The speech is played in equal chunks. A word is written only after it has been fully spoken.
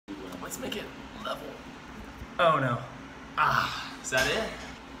Let's make it level. Oh no. Ah, is that it?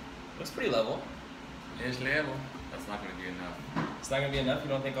 Looks pretty level. It's level. That's not gonna be enough. It's not gonna be enough? You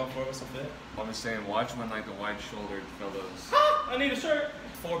don't think all four of us will fit? I'm just saying, watch when like the wide-shouldered fellows. I need a shirt.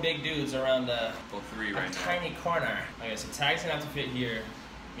 4 big dudes around a Well, 3 right now. tiny corner. Okay, so Tag's gonna have to fit here.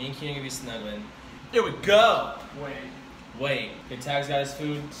 Me and Keene are gonna be snuggling. Here we go. Wait. Okay, Tag's got his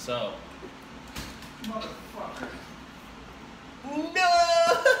food. So. Motherfucker. No!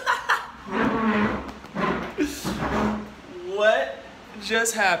 What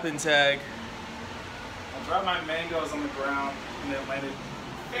just happened, Tag? I dropped my mangoes on the ground and they landed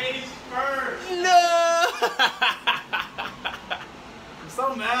face first. No! I'm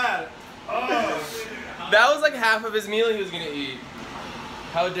so mad. Oh. That was like half of his meal he was gonna eat.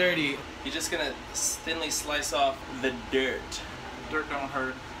 How dirty. You're just gonna thinly slice off the dirt. Dirt don't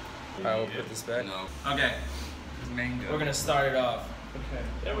hurt. Alright, we'll put this back. No. Okay, Mango. we're gonna start it off. Okay.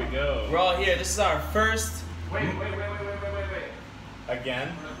 There we go. We're all here. This is our first. Wait.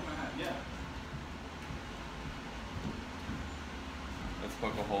 Again? Yeah. Let's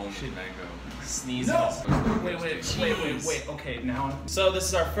poke a hole in the mango. Sneezes. No! Wait. Okay, now. So this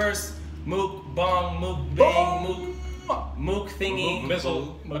is our first mukbang mook thingy.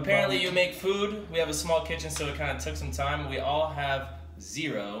 Mizzle. Apparently you make food. We have a small kitchen, so it kind of took some time. We all have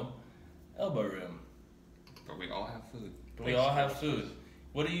 0 elbow room. But we all have food. We all have food.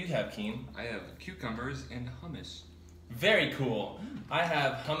 What do you have, Keene? I have cucumbers and hummus. Very cool. I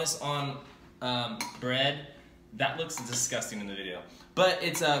have hummus on bread. That looks disgusting in the video. But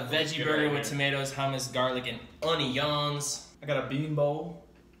it's a veggie burger with tomatoes, hummus, garlic, and onions. I got a bean bowl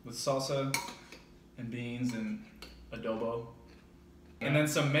with salsa and beans and adobo. And then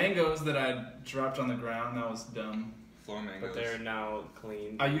some mangoes that I dropped on the ground. That was dumb. Floor mangoes. But they're now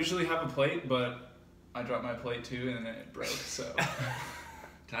clean. I usually have a plate, but I dropped my plate too and then it broke, so.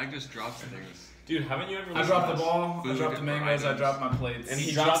 Tag just drops things. Dude, haven't you ever I dropped the ball, I Food dropped the mangoes, I items. dropped my plates. And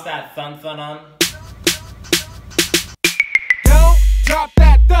He drops that thun on. Don't drop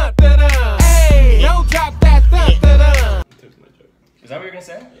that thud da da. Hey, don't drop that thud da da. Took my joke. Is that what you're gonna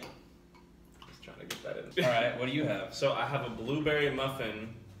say? Just trying to get that in. All right. What do you have? So I have a blueberry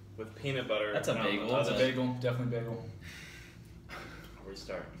muffin with peanut butter. That's a No, bagel. That's a bagel, definitely bagel. I'll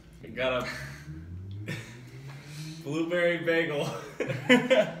restart. I got a blueberry bagel.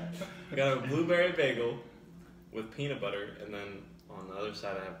 I got a blueberry bagel with peanut butter, and then on the other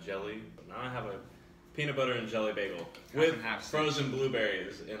side I have jelly. But now I have a peanut butter and jelly bagel with and half frozen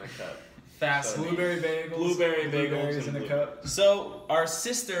blueberries in a cup. Fast. So- Blueberry bagels. Blueberry bagels blueberries and in a blue- cup. So our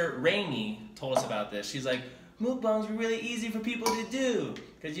sister Rainey told us about this. She's like, mukbangs were really easy for people to do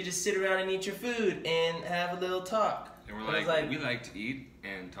because you just sit around and eat your food and have a little talk. And we're I was like, we like to eat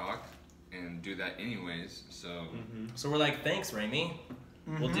and talk and do that anyways, so... So we're like, thanks, Rainey.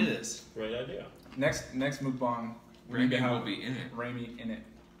 We'll do this. Great idea. Next mukbang, we need to Rainey will have be in it. Rainey in it.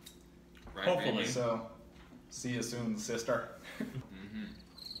 Right, Hopefully. Rainey? So, see you soon, sister.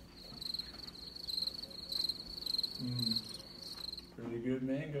 Pretty good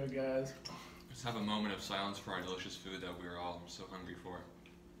mango, guys. Let's have a moment of silence for our delicious food that we were all so hungry for.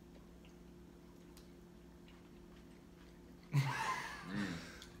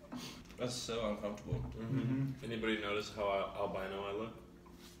 That's so uncomfortable. Anybody notice how albino I look?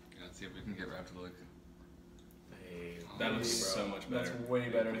 Yeah, let's see if we can get Rab to look. Hey, That looks Bro, so much That's better. way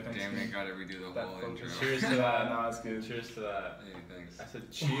better. Thanks, Damn, man. it, gotta redo the That whole focus. intro. cheers to Yeah, that. no, it's good. Cheers to that. Hey, thanks. I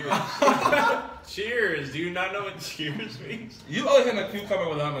said cheers. Cheers. Do you not know what cheers means? You owe him a cucumber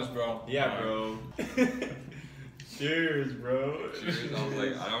with hummus, bro. Yeah, bro. Cheers, bro. Cheers. I was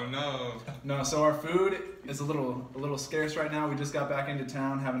like, I don't know. No, so our food is a little scarce right now. We just got back into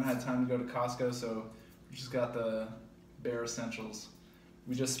town, haven't had time to go to Costco, so we just got the bare essentials.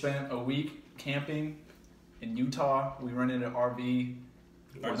 We just spent a week camping in Utah. We rented an RV.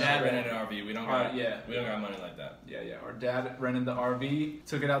 Our dad rented an RV. We don't got we don't got money like that. Yeah. Our dad rented the RV,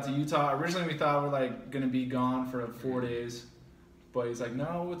 took it out to Utah. Originally, we thought we're like gonna be gone for 4 days, but he's like,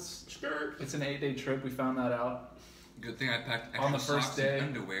 no, it's an 8-day trip. We found that out. Good thing I packed extra On the first socks day. and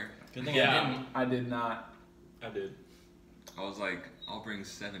underwear. Good thing Yeah. I didn't. I did not. I did. I was like, I'll bring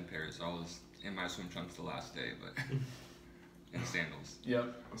 7 pairs. So I was in my swim trunks the last day, but and sandals. Yep.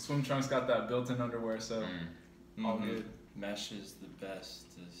 Swim trunks got that built-in underwear, so all good. Mesh is the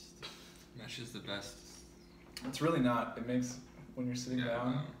bestest. Mesh is the best. It's really not. It makes when you're sitting Yeah,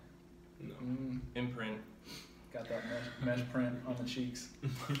 down. No. Imprint. Got that mesh print on the cheeks.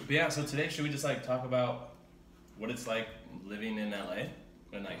 But yeah, so today should we just like talk about what it's like living in LA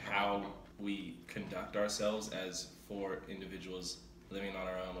and like how we conduct ourselves as 4 individuals living on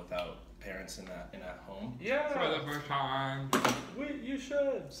our own without parents in that home. Yeah. For the first time. You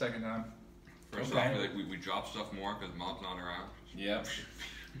should. Second time. First Okay. off, like we drop stuff more because mom's not around. Yep.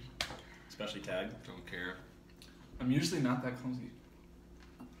 Especially Tag. Don't care. I'm usually not that clumsy.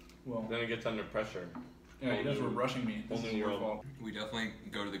 Well, Then it gets under pressure. yeah, you guys were rushing me. This Whole is new your world. fault. We definitely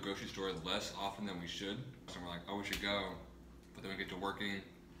go to the grocery store less often than we should. So we're like, oh, we should go. But then we get to working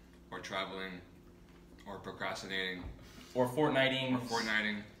or traveling or procrastinating Or fortnighting. or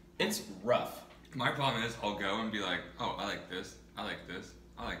fortnighting. It's rough. My problem is I'll go and be like, oh, I like this, I like this,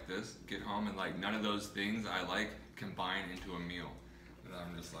 I like this. Get home and like none of those things I like combine into a meal. And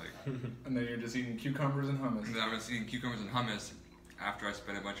I'm just like, And then you're just eating cucumbers and hummus. and then I'm just eating cucumbers and hummus after I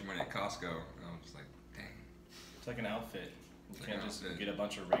spend a bunch of money at Costco. And I'm just like, dang. It's like an outfit. You It's can't like an just outfit. get a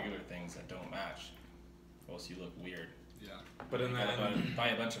bunch of regular things that don't match. Or else you look weird. Yeah. But in You that, gotta buy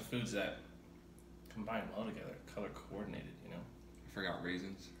a bunch of foods that combine well together, color coordinated, you know? I forgot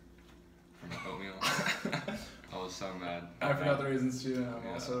raisins from my oatmeal. I was so mad. I forgot the raisins too, and I'm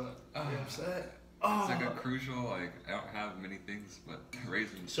Yeah. also upset. It's like a crucial, like, I don't have many things, but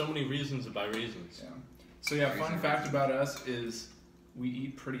raisins. so many reasons to buy raisins. Yeah. So yeah, fun Raisin fact raisins. about us is we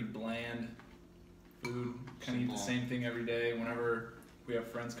eat pretty bland food. Kind of eat the Simple. same thing every day. Whenever we have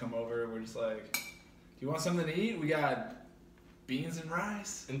friends come over, we're just like, "Do you want something to eat? We got beans and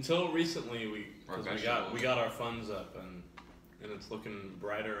rice." Until recently, Or we vegetables. got our funds up and it's looking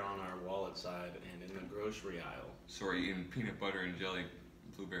brighter on our wallet side and in the grocery aisle. So we're eating peanut butter and jelly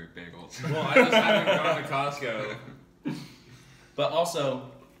blueberry bagels. Well, I just haven't gone to Costco. But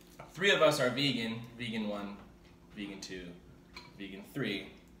also, 3 of us are vegan. Vegan 1, vegan 2, vegan 3.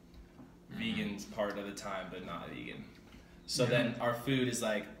 Vegans part of the time, but not vegan. So then our food is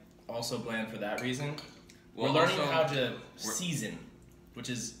like also bland for that reason. Well, we're learning also, how to we're- season, which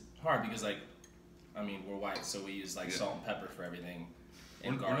is hard because like, I mean, we're white, so we use like Yeah. salt and pepper for everything. We're,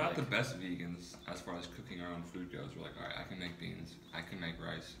 And we're garlic. not the best vegans as far as cooking our own food goes. We're like, alright, I can make beans, I can make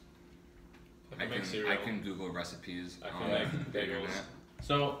rice, I can make cereal. I can Google recipes I can on make the bagels. internet.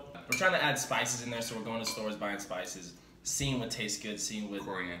 So we're trying to add spices in there, so we're going to stores buying spices, seeing what tastes good, seeing what.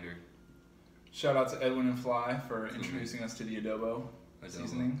 Coriander. Shout out to Edwin and Fly for introducing us to the adobo Adobo.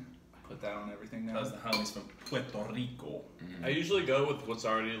 seasoning. Put that on everything now. Because the homies from Puerto Rico. Mhm. I usually go with what's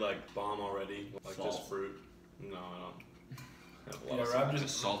already like bomb already, like Salt. just fruit. No, I don't. Have a lot Yeah, of Rab salt.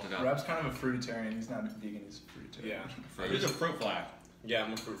 Just salt it up. Rab's kind of a fruitarian. He's not vegan. He's a fruitarian. Yeah. He's a fruit fly. Yeah,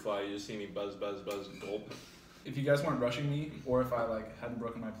 I'm a fruit fly. You just see me buzz, gulp. If you guys weren't rushing me, or if I like hadn't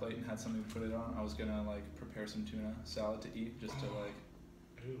broken my plate and had something to put it on, I was gonna like prepare some tuna salad to eat, just to like.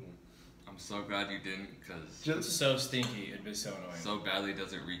 Ooh. I'm so glad you didn't, because It's Just so stinky, it'd be so annoying. so badly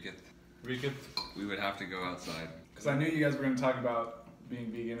does it reeketh. Rika, We would have to go outside. because I knew you guys were gonna talk about being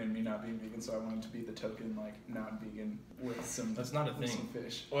vegan and me not being vegan, so I wanted to be the token like not vegan with some. That's not a with thing. some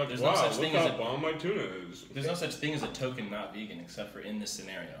fish. what? There's Wow, no such look thing how as a- bomb my tuna is. There's no such thing as a token not vegan, except for in this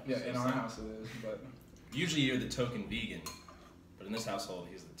scenario. Yeah, So in it's our not- house it is, but Usually you're the token vegan, but in this household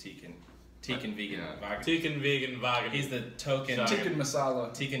he's the Tekin vegan. Yeah. Vegan. Chicken, vegan, vegan. He's the token. Sorry. chicken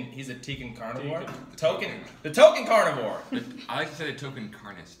masala. He's a Tekin carnivore. Tekin. The token carnivore. I like to say the token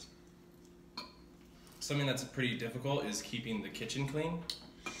carnist. Something that's pretty difficult is keeping the kitchen clean,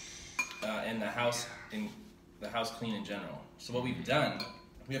 and the house clean in general. So what we've done,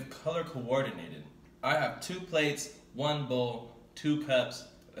 we have color coordinated. I have 2 plates, 1 bowl, 2 cups,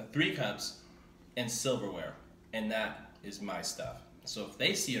 3 cups, and silverware, and that is my stuff. So if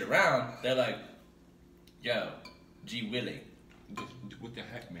they see it around, they're like, "Yo, G Willie, What the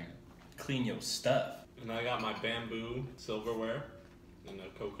heck, man? clean your stuff." And I got my bamboo silverware and a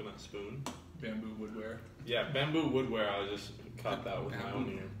coconut spoon. Bamboo woodware. Yeah, bamboo woodware. I just caught that with my own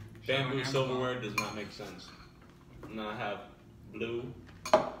ear. Shout out Bamboo Amazon. silverware does not make sense. And then I have blue,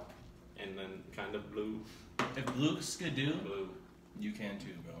 and then kind of blue, If Luke skidoo, blue. you can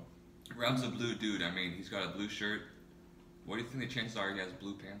too, bro. Rab's a blue dude. I mean, he's got a blue shirt. What do you think the chances are he has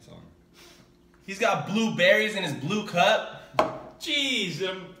blue pants on? He's got blueberries in his blue cup. Jeez,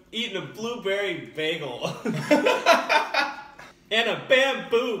 I'm eating a blueberry bagel and a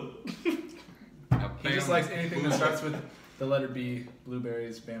bamboo. He just likes anything that starts with the letter B.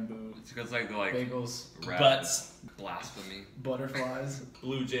 Blueberries, bamboo, It's because like the bagels, Rab Butts. blasphemy. butterflies,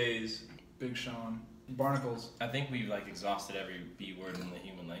 Blue Jays. Big Sean, barnacles. I think we've like exhausted every B word in the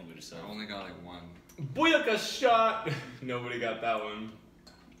human language, so I only got like 1. Booyaka shot. Nobody got that one.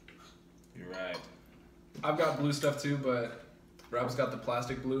 you're right. I've got blue stuff too, but Rob's got the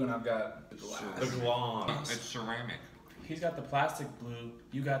plastic blue and I've got the glass. The gloss. It's ceramic. He's got the plastic blue,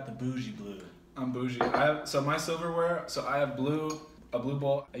 you got the bougie blue. I'm bougie. So my silverware. So I have a blue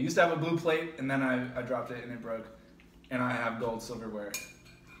bowl. I used to have a blue plate, and then I dropped it and it broke. And I have gold silverware.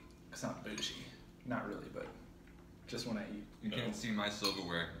 It's not bougie. Not really, but just when I eat. You can't see my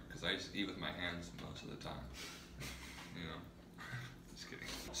silverware because I just eat with my hands most of the time. You know, just kidding.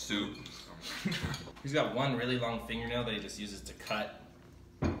 Soup. He's got one really long fingernail that he just uses to cut.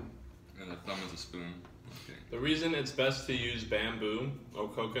 And the thumb is a spoon. Just kidding. The reason it's best to use bamboo or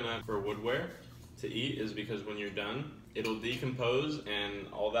coconut for woodware to eat is because when you're done, it'll decompose and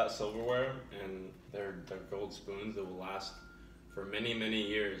all that silverware and their gold spoons that will last for many, many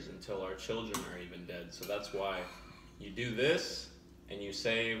years until our children are even dead. So that's why you do this and you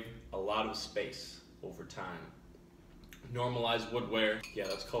save a lot of space over time. Normalized woodware, yeah,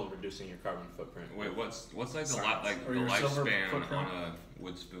 that's called reducing your carbon footprint. Wait, what's like the Or your silver lifespan footprint? on a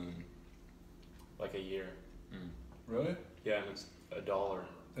wood spoon? Like a year. Really? Yeah, and it's $1.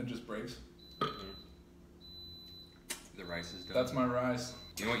 It just breaks. The rice is done. That's my rice.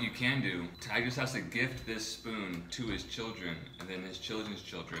 You know what you can do? Titus has to gift this spoon to his children and then his children's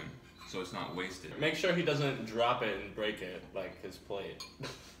children, so it's not wasted. Make sure he doesn't drop it and break it like his plate.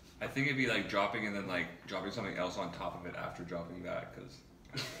 I think it'd be like dropping and then like dropping something else on top of it after dropping that, because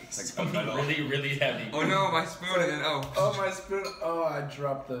it's like Something really, really heavy. oh no, my spoon! And Oh, my spoon. Oh, I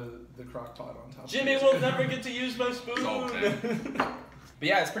dropped the crock pot on top. Jimmy of it. will never get to use my spoon. It's all good. But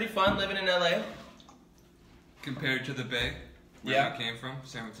yeah, it's pretty fun living in LA. Compared to the Bay, where Yeah. we came from,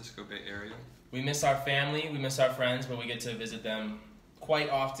 San Francisco Bay Area. We miss our family, we miss our friends, but we get to visit them quite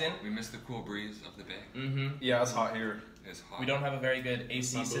often. We miss the cool breeze of the Bay. Mm-hmm. Yeah, it's hot here. It's hot. We don't have a very good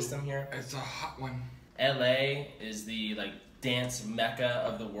AC Not system here. It's a hot one. LA is the like dance mecca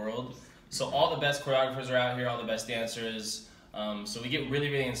of the world. So all the best choreographers are out here, all the best dancers. So we get really,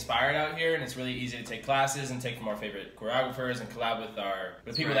 really inspired out here, and it's really easy to take classes and take from our favorite choreographers and collab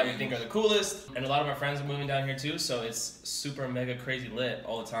with people that we think are the coolest. And a lot of our friends are moving down here too, so it's super mega crazy lit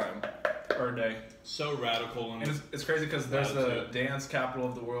all the time. Per day. So radical and And it's crazy because there's the Attitude. dance capital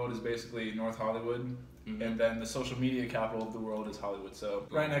of the world is basically North Hollywood, and then the social media capital of the world is Hollywood. So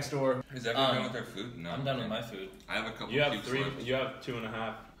right next door. Is everyone done with their food? No. I'm done with my food. I have a couple you have cubes three. left. You have 2.5.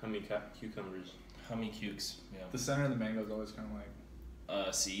 How many cucumbers? Hummy cukes. Yeah. The center of the mango is always kind of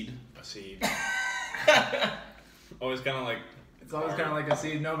like. Seed. A seed. Always kind of like. It's always kind of like a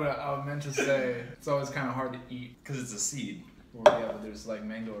seed. No, but I meant to say it's always kind of hard to eat. Because it's a seed. Well, yeah, but there's like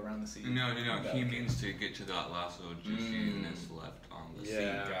mango around the seed. No. Yeah, He okay. means to get to that last little juiciness left on the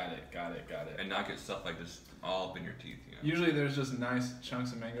Yeah. seed. Got it. And not get stuff like this all up in your teeth. You know? Usually there's just nice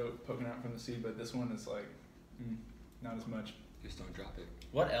chunks of mango poking out from the seed, but this one is like not as much. Just don't drop it.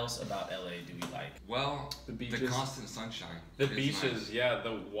 What else about LA do we like? Well, The the beaches. constant sunshine. The is beaches, nice. yeah,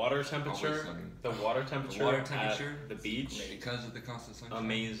 the water temperature, sunny. the water temperature, at the beach, Because of the constant sunshine.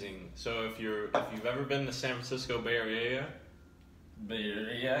 amazing. So if you've ever been to San Francisco Bay Area,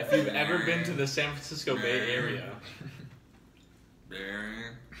 Yeah. if you've ever been to the San Francisco Bay Area,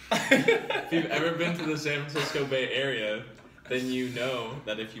 There. if you've ever been to the San Francisco Bay Area, then you know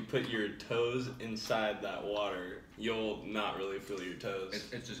that if you put your toes inside that water, you'll not really feel your toes.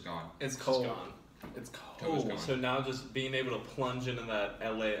 It's just gone. It's It's cold. gone. It's Toes cold. gone. So now just being able to plunge into that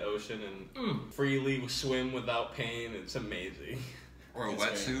LA ocean and freely swim without pain, it's amazing. Or a It's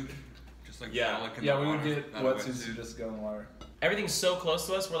wetsuit. Just like Yeah. frolic in Yeah, the we would water. get Not a wetsuits to just go in the water. Everything's so close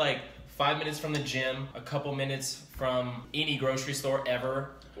to us. We're like 5 minutes from the gym, a couple minutes from any grocery store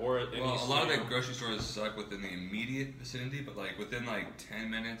ever. Or any Well, a lot of studio. the grocery stores suck within the immediate vicinity, but like within like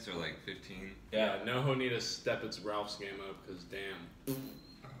 10 minutes or like 15. Yeah, NoHo need to step its Ralph's game up because damn.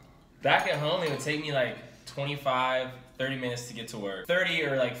 Back at home, it would take me like 25, 30 minutes to get to work. 30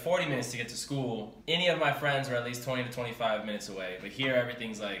 or like 40 minutes to get to school. Any of my friends are at least 20 to 25 minutes away. But here,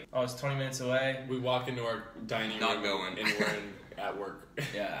 everything's like, oh, it's 20 minutes away. We walk into our dining Not room going. and we're at work.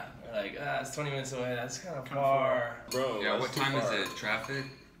 Yeah, we're like, it's 20 minutes away. That's kind of far. Bro, Yeah, that's what too time far. is it? Traffic?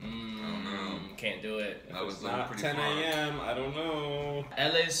 no. Can't do it. That was It's a little not pretty 10 far. a.m. I don't know.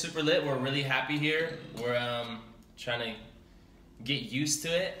 LA is super lit. We're really happy here. We're trying to get used to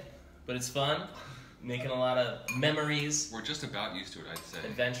it, but it's fun. Making a lot of memories, We're just about used to it, I'd say.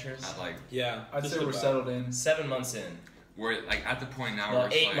 adventures. At like, Yeah, I'd just say we're about. settled in. 7 months in. we're like at the point now Well, where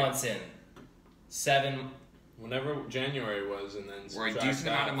it's 8 like, months in. 7. Whenever January was, and then we're a subtract decent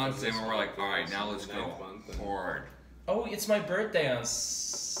amount of that months from in this where we're like, month, alright, it's now the let's go ninth month, and- hard. Oh, it's my birthday on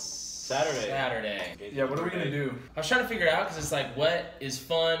Saturday. Saturday. Yeah, what are we gonna do? I was trying to figure it out because it's like, what is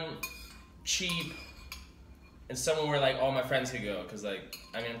fun, cheap, and somewhere where like all my friends could go. Because like,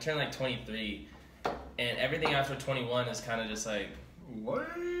 I mean, I'm turning like 23, and everything after 21 is kind of just like,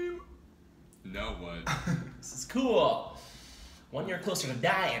 Lame. No what? this is cool. 1 year closer to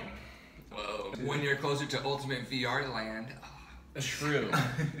dying. Whoa. 1 year closer to ultimate VR land. True.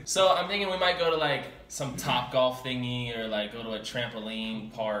 So I'm thinking we might go to like some Top Golf thingy, or like go to a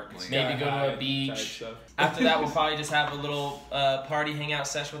trampoline park, maybe go to a beach. After that, we'll probably just have a little party hangout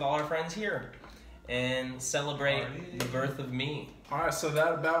session with all our friends here and celebrate the birth of me. Alright, so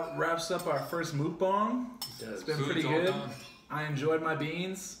that about wraps up our first mukbang. It's been pretty good. I enjoyed my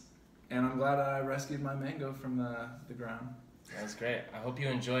beans, and I'm glad I rescued my mango from the ground. That was great. I hope you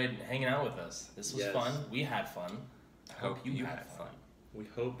enjoyed hanging out with us. This was fun. We had fun. I hope you had fun. We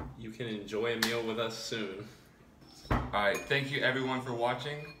hope you can enjoy a meal with us soon. Alright, thank you everyone for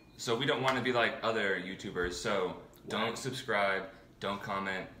watching. So we don't want to be like other YouTubers, so don't subscribe, don't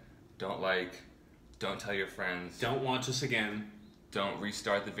comment, don't like, don't tell your friends. Don't watch us again. Don't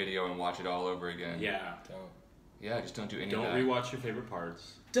restart the video and watch it all over again. Yeah. Don't. Yeah, just don't do any Don't of that. rewatch your favorite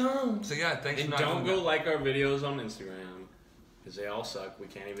parts. Don't. So yeah, thanks And for don't go like our videos on Instagram, because they all suck. We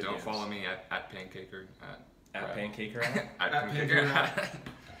can't even Don't dance. follow me at Pancaker. At Pancaker. At Pancaker.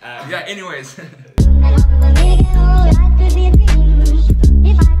 Yeah, anyways. If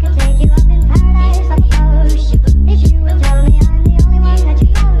I could take you up in paradise like a ghost, if you would tell me I'm the only one that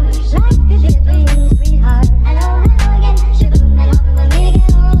you